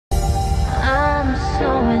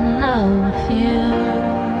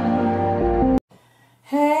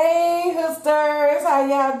Hey, hoosters, how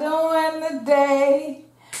y'all doing today?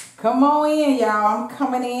 Come on in, y'all. I'm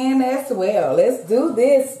coming in as well. Let's do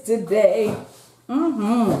this today.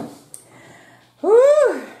 Woo.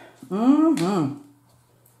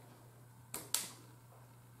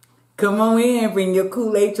 Come on in, bring your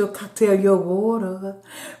Kool-Aid, your cocktail, your water.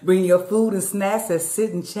 Bring your food and snacks and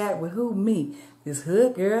sit and chat with who? Me, this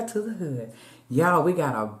hood girl to the hood. Y'all, we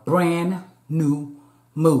got a brand new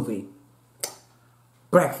movie.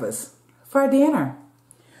 Breakfast for dinner.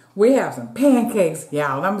 We have some pancakes,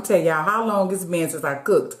 y'all. Let me tell y'all how long it's been since I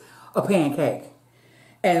cooked a pancake.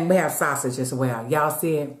 And we have sausage as well. Y'all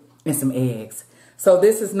see it? And some eggs. So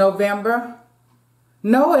this is November.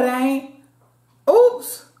 No, it ain't.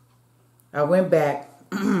 Oops. I went back.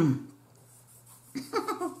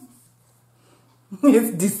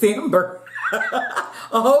 It's December.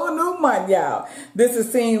 A whole new month, y'all. This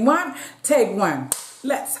is scene one. Take one.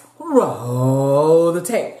 Let's roll the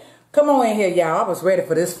tape. Come on in here, y'all. I was ready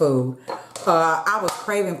for this food. I was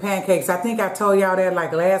craving pancakes. I think I told y'all that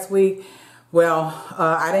like last week. Well,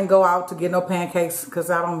 I didn't go out to get no pancakes because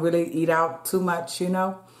I don't really eat out too much, you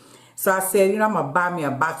know. So I said, you know, I'm going to buy me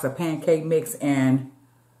a box of pancake mix and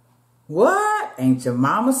what? Ain't your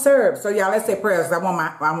mama served? So y'all, let's say prayers. I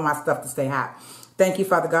want my stuff to stay hot. Thank you,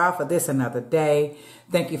 Father God, for this another day.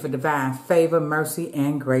 Thank you for divine favor, mercy,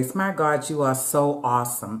 and grace. My God, you are so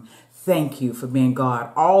awesome. Thank you for being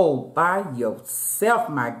God all by yourself.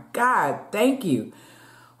 My God, thank you.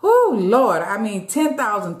 Oh, Lord, I mean,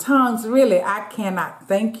 10,000 tongues, really, I cannot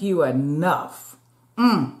thank you enough.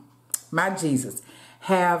 My Jesus,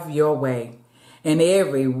 have your way in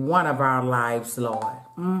every one of our lives, Lord.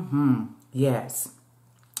 Yes.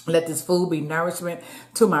 Let this food be nourishment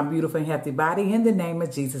to my beautiful and healthy body. In the name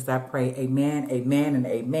of Jesus, I pray. Amen, amen, and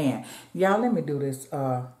amen. Y'all, let me do this.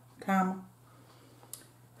 Timer.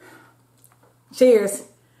 Cheers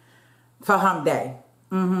for hump day.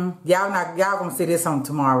 Y'all gonna see this on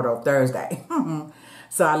tomorrow though, Thursday.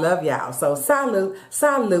 So I love y'all. So salute,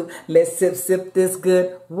 salute. Let's sip this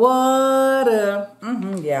good water.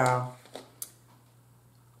 Y'all.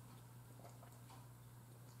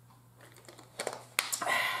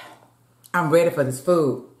 I'm ready for this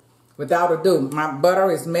food. Without ado, my butter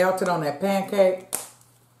is melted on that pancake.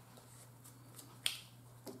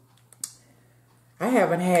 I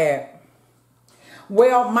haven't had.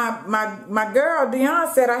 Well, my girl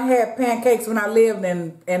Dion said I had pancakes when I lived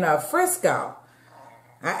in Frisco.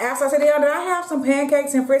 I asked her, I said, Dion, did I have some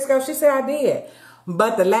pancakes in Frisco? She said I did.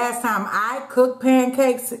 But the last time I cooked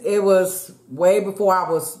pancakes, it was way before I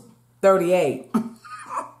was 38.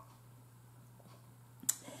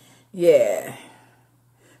 Yeah.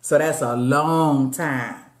 So that's a long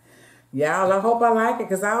time. Y'all, I hope I like it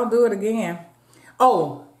because I'll do it again.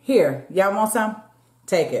 Oh, here. Y'all want some?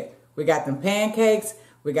 Take it. We got them pancakes.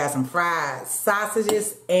 We got some fried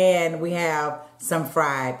sausages. And we have some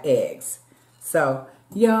fried eggs. So,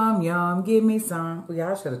 yum, yum. Give me some. Well,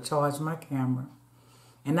 y'all should have charged my camera.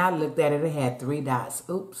 And I looked at it. It had 3 dots.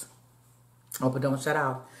 Oops. Hope it don't shut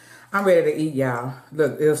off. I'm ready to eat, y'all.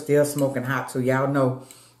 Look, it's still smoking hot. So y'all know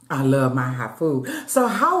I love my hot food. So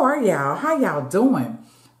how are y'all? How y'all doing?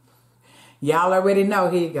 Y'all already know.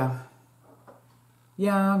 Here you go.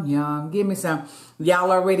 Yum, yum. Give me some.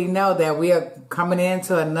 Y'all already know that we are coming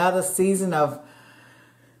into another season of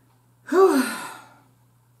a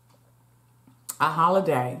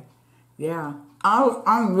holiday. Yeah.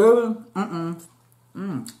 I'm really,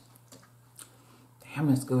 Damn,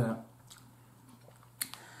 it's good.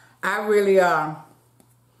 I really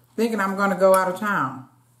thinking I'm going to go out of town.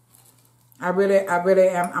 I really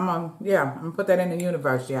am. I'm gonna put that in the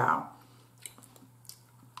universe, y'all.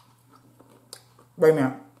 Wait a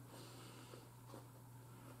minute.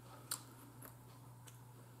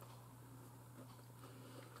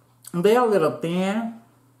 They're a little thin.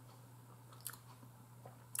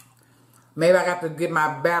 Maybe I got to get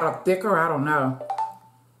my batter thicker. I don't know.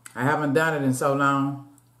 I haven't done it in so long.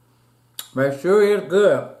 But it sure is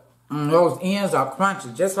good. Those ends are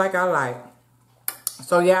crunchy, just like I like.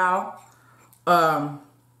 So, y'all, I'm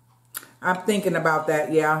thinking about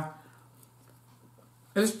that, yeah.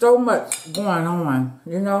 There's so much going on,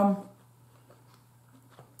 you know.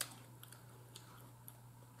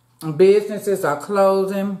 Businesses are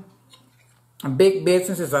closing. Big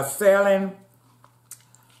businesses are selling.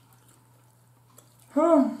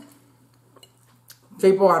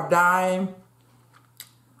 People are dying,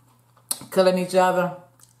 killing each other.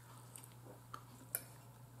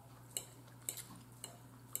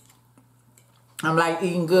 I'm like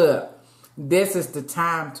eating good. This is the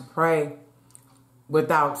time to pray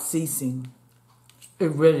without ceasing.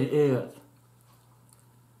 It really is.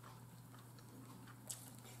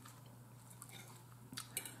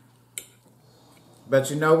 But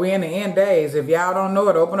you know, we're in the end days. If y'all don't know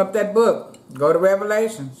it, open up that book. Go to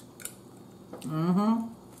Revelations. Y'all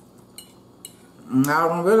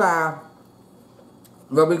don't realize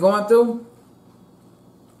what we're going through.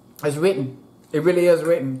 It's written. It really is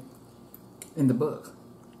written in the book.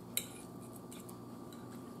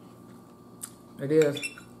 It is.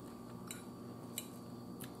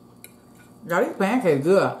 Y'all, these pancakes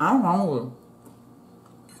good. I'm hungry.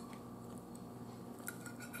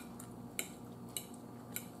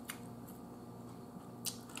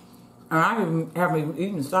 And I haven't even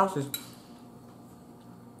eaten sausage.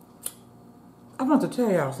 I want to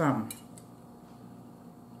tell y'all something.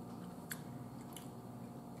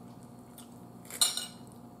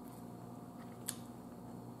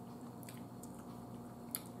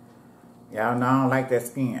 Y'all know I don't like that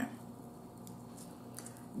skin.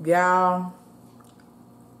 Y'all,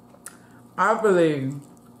 I believe,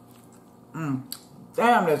 damn,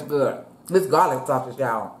 that's good. This garlic sausage,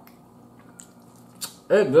 y'all.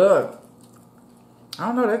 It's good. I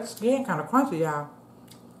don't know, that skin kind of crunchy, y'all.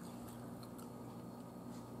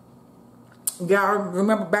 Y'all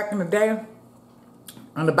remember back in the day,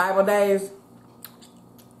 in the Bible days,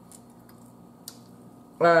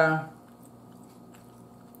 I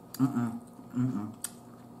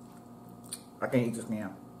can't eat this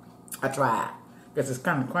now. I tried. Because it's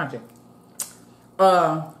kind of crunchy.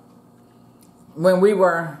 When we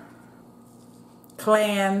were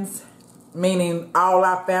clans, meaning all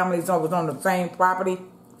our families was on the same property,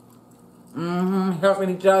 helping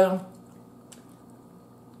each other.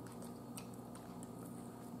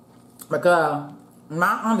 Because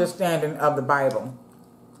my understanding of the Bible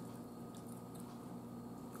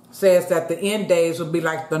says that the end days will be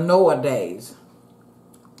like the Noah days.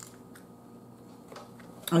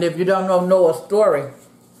 And if you don't know Noah's story,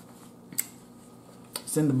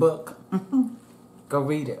 it's in the book. Go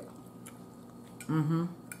read it.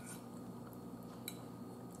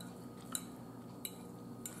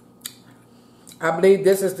 I believe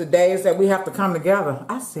this is the days that we have to come together.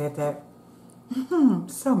 I said that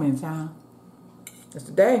so many times. It's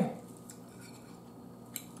the day.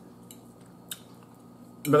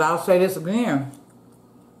 But I'll say this again.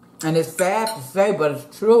 And it's sad to say, but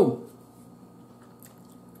it's true.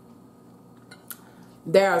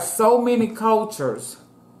 There are so many cultures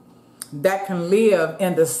that can live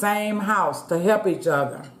in the same house to help each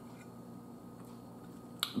other.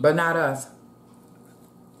 But not us.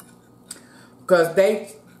 Because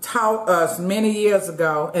they taught us many years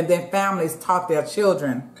ago, and then families taught their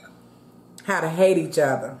children how to hate each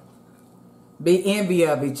other, be envy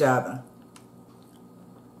of each other,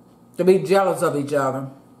 to be jealous of each other.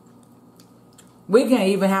 We can't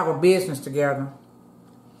even have a business together.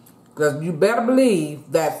 Because you better believe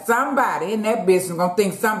that somebody in that business is going to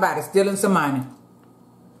think somebody's stealing some money.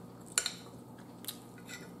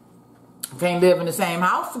 Can't live in the same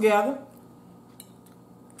house together.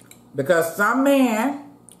 Because some man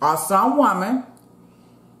or some woman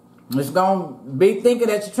is going to be thinking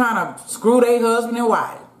that you're trying to screw their husband and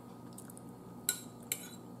wife.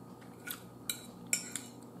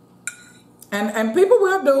 And people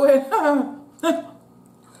will do it.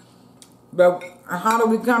 But how do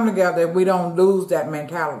we come together if we don't lose that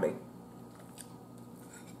mentality?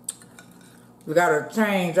 We got to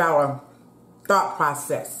change our thought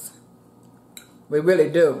process. We really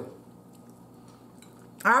do.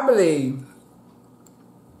 I believe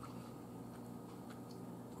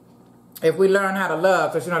if we learn how to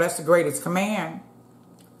love, because you know that's the greatest command.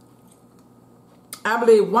 I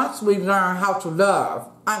believe once we learn how to love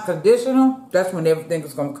unconditional, that's when everything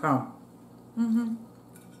is going to come.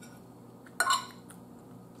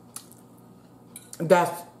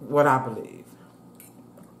 That's what I believe.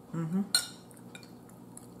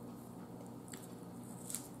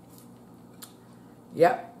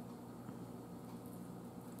 Yep.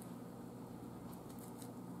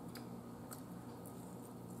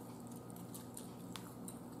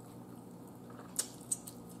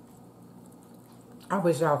 I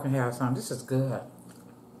wish y'all can have some. This is good.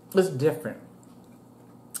 It's different.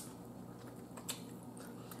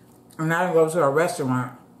 And I didn't go to a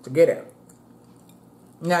restaurant to get it.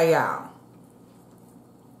 Now, y'all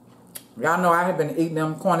know I have been eating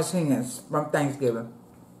them Cornish hens from Thanksgiving.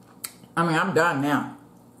 I mean, I'm done now.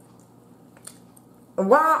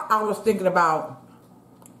 While I was thinking about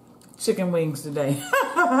chicken wings today,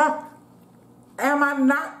 am I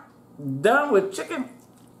not done with chicken?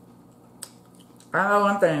 I know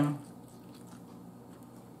one thing.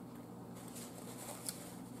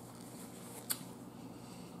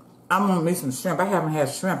 I'm gonna make some shrimp. I haven't had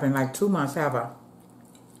shrimp in like 2 months, have I?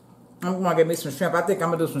 I'm gonna get me some shrimp. I think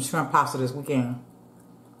I'm gonna do some shrimp pasta this weekend.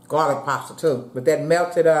 garlic pasta too. With that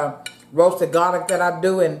melted roasted garlic that I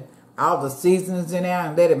do and all the seasonings in there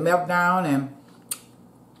and let it melt down and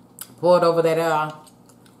pour it over that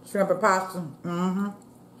shrimp and pasta.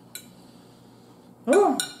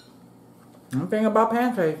 Ooh. One thing about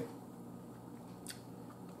pancakes,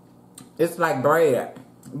 it's like bread.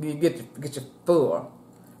 You get your full.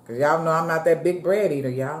 Cause y'all know I'm not that big bread eater,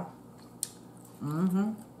 y'all.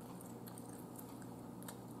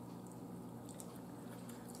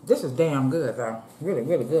 This is damn good, though. Really,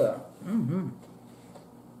 really good.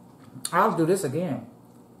 I'll do this again.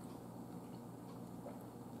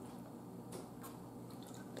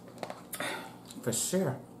 For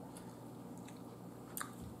sure.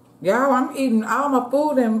 Y'all, I'm eating all my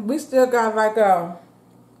food and we still got like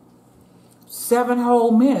 7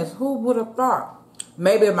 whole minutes. Who would have thought?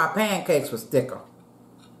 Maybe if my pancakes was thicker.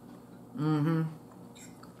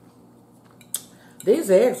 These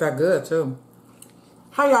eggs are good too.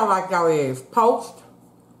 How y'all like y'all eggs? Poached,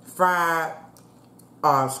 fried,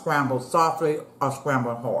 or scrambled softly, or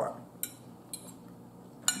scrambled hard?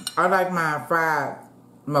 I like mine fried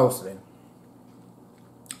mostly.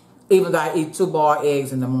 Even though I eat 2 boiled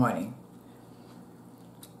eggs in the morning.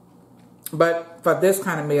 But for this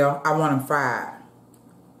kind of meal, I want them fried.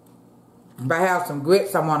 If I have some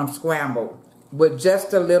grits, I want them scrambled. With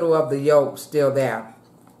just a little of the yolk still there.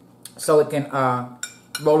 So it can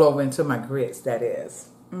roll over into my grits, that is.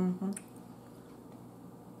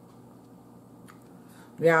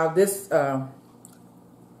 Y'all, this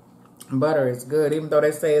butter is good. Even though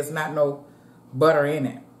they say it's not no butter in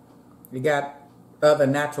it. You got other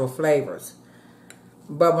natural flavors.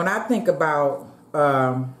 But when I think about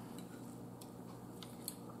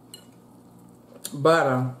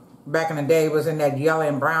butter, back in the day it was in that yellow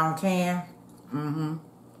and brown can.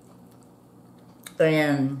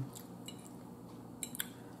 And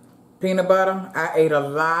peanut butter, I ate a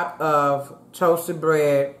lot of toasted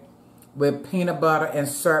bread with peanut butter and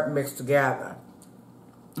syrup mixed together.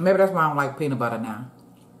 Maybe that's why I don't like peanut butter now.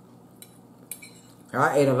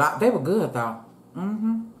 I ate a lot. They were good though.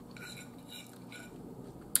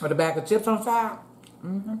 With a bag of chips on the side.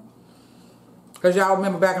 Because y'all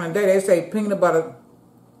remember back in the day, they say peanut butter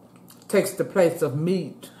takes the place of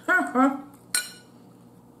meat.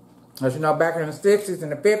 As you know, back in the 60s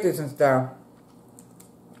and the 50s and stuff,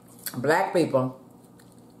 black people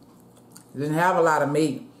didn't have a lot of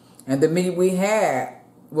meat. And the meat we had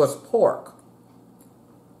was pork.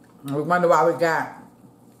 And we wonder why we got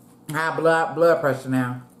high blood pressure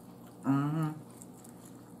now.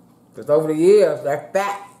 Because over the years, that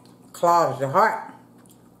fat clogs your heart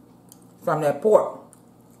from that pork.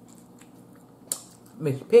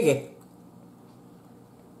 Miss Piggy.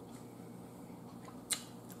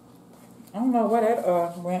 I don't know where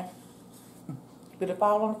that went. Did it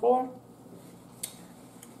fall on the floor?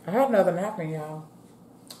 I had another napkin, y'all.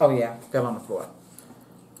 Oh yeah, it fell on the floor.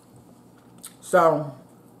 So,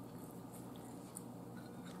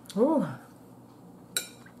 ooh.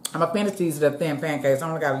 I'm going to finish these little thin pancakes. I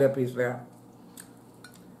only got a little piece left.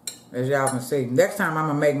 As y'all can see. Next time I'm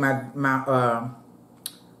going to make my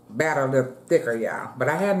batter a little thicker, y'all. But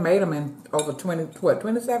I hadn't made them in over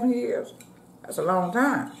 27 years. That's a long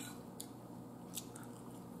time.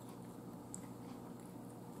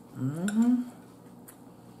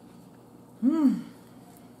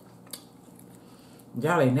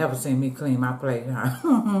 Y'all ain't never seen me clean my plate, huh?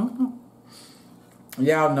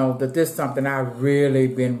 Y'all know that this is something I've really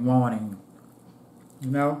been wanting. You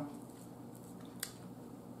know?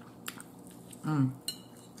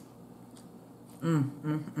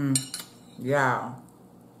 Y'all.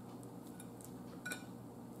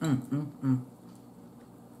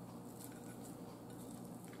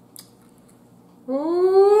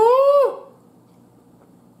 Ooh.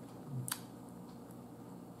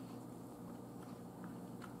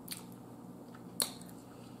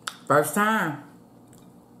 First time.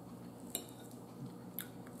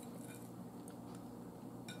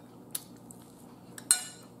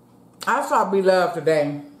 I saw Beloved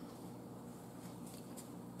today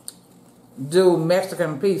do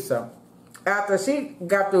Mexican pizza. After she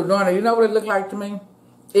got through doing it, you know what it looked like to me?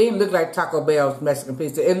 It didn't look like Taco Bell's Mexican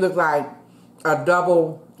pizza. It looked like a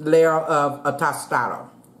double layer of a tostado.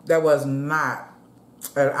 That was not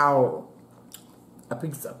at all a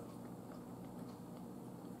pizza.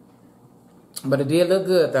 But it did look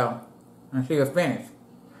good though. And she was finished.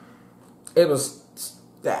 It was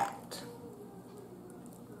stacked.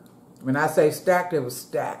 When I say stacked, it was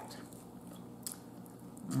stacked.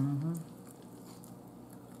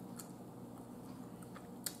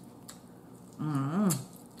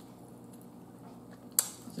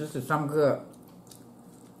 This is some good.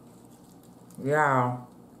 Y'all.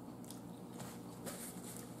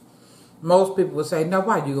 Most people would say, no,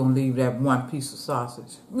 why you gonna leave that one piece of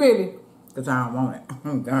sausage? Really? Because I don't want it.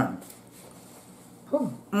 I'm done.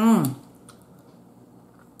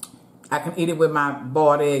 I can eat it with my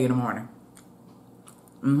boiled egg in the morning.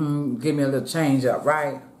 Give me a little change up,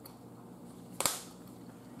 right?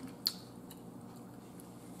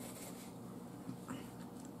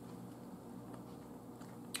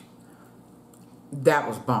 That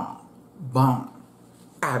was bomb. Bomb.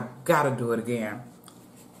 I gotta do it again.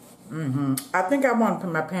 I think I want to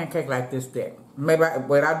put my pancake like this thick. Maybe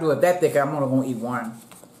when I do it that thick, I'm only gonna eat one.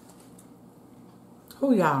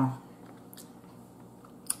 Who y'all?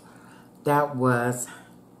 That was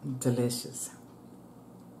delicious.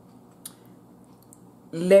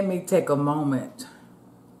 Let me take a moment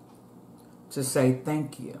to say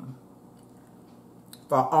thank you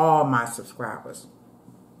for all my subscribers.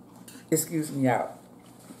 Excuse me, y'all.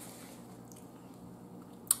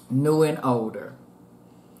 New and older.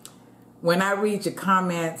 When I read your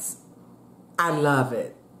comments, I love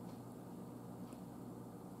it.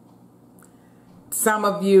 Some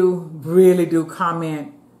of you really do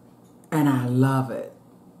comment, and I love it.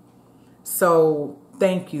 So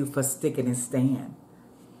thank you for sticking and staying.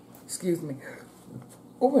 Excuse me.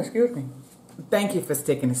 Oh, excuse me. Thank you for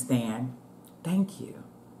sticking and staying. Thank you.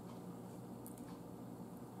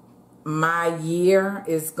 My year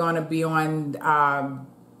is going to be on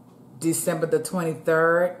December the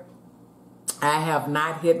 23rd. I have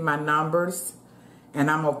not hit my numbers,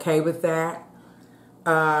 and I'm okay with that.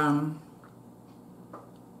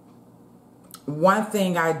 One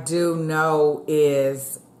thing I do know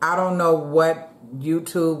is I don't know what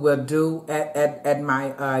YouTube will do at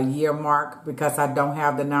my year mark because I don't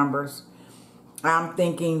have the numbers. I'm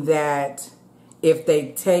thinking that if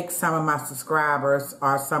they take some of my subscribers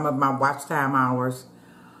or some of my watch time hours,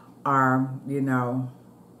 or, you know,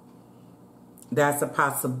 that's a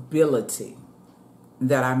possibility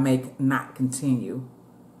that I may not continue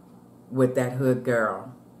with That Hood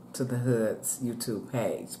Girl to the Hood's YouTube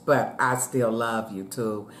page. But I still love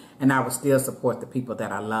YouTube, and I will still support the people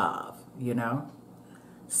that I love, you know.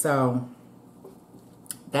 So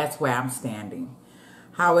that's where I'm standing.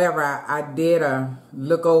 However, I did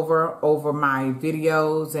look over my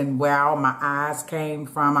videos and where all my eyes came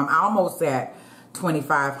from. I'm almost at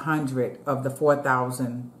 2,500 of the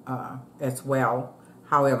 4,000 as well.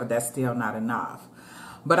 However, that's still not enough.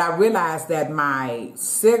 But I realized that my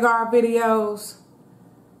cigar videos,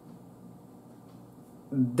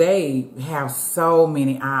 they have so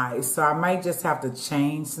many eyes. So I might just have to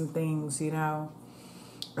change some things, you know.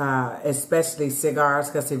 Especially cigars,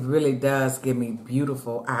 because it really does give me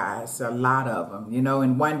beautiful eyes, a lot of them, you know.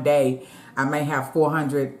 In one day I may have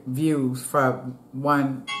 400 views for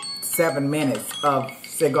 7 minutes of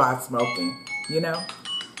cigar smoking, you know.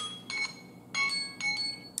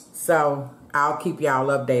 So I'll keep y'all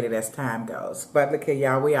updated as time goes. But look here,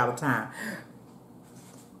 y'all, we out of time.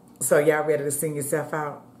 So y'all ready to sing yourself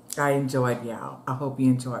out? I enjoyed y'all. I hope you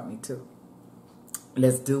enjoyed me too.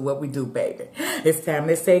 Let's do what we do, baby. It's time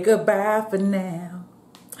to say goodbye for now.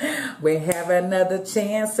 We have another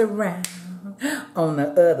chance around on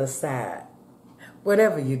the other side.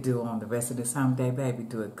 Whatever you do on the rest of this someday, baby,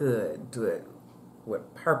 do it good. Do it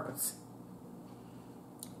with purpose.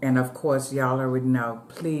 And of course, y'all already know,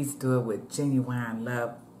 please do it with genuine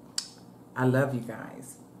love. I love you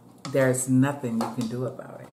guys. There's nothing you can do about it.